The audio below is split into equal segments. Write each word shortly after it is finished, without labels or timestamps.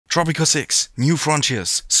Tropico 6 New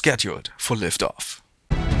Frontiers scheduled for liftoff.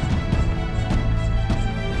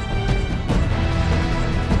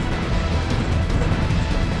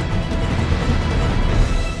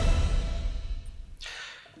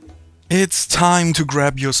 It's time to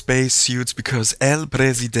grab your spacesuits because El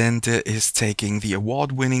Presidente is taking the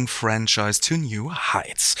award-winning franchise to new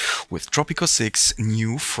heights with Tropico 6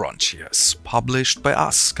 New Frontiers, published by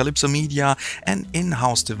us, Calypso Media, and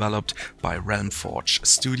in-house developed by Realmforge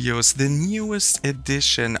Studios. The newest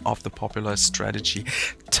edition of the popular strategy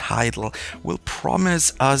title will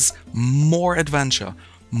promise us more adventure,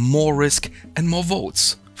 more risk, and more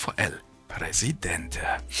votes for El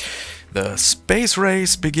Presidente. The space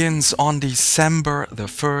race begins on December the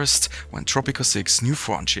 1st when Tropico 6 New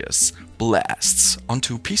Frontiers blasts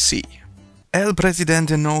onto PC. El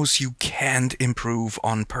Presidente knows you can't improve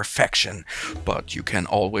on perfection, but you can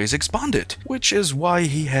always expand it, which is why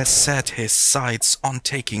he has set his sights on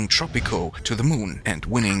taking Tropico to the moon and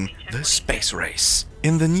winning the space race.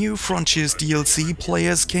 In the New Frontiers DLC,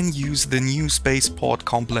 players can use the new spaceport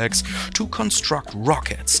complex to construct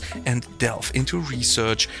rockets and delve into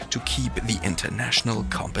research to keep the international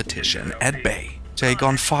competition at bay. Take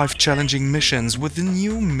on 5 challenging missions with the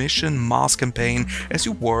new Mission Mars campaign as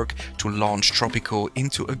you work to launch Tropico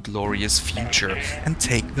into a glorious future and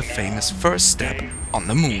take the famous first step on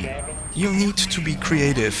the moon. You'll need to be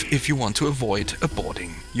creative if you want to avoid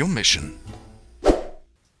aborting your mission.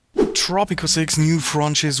 Tropico 6 New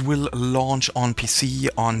Frontiers will launch on PC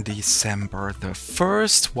on December the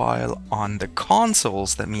 1st, while on the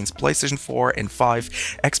consoles, that means PlayStation 4 and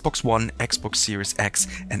 5, Xbox One, Xbox Series X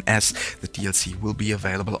and S, the DLC will be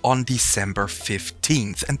available on December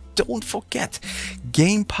 15th. And don't forget,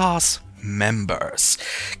 Game Pass members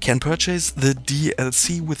can purchase the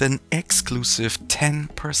DLC with an exclusive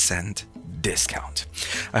 10% discount.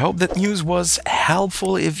 I hope that news was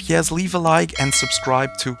helpful. If yes, leave a like and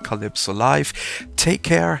subscribe to Calypso Live. Take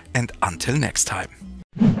care and until next time.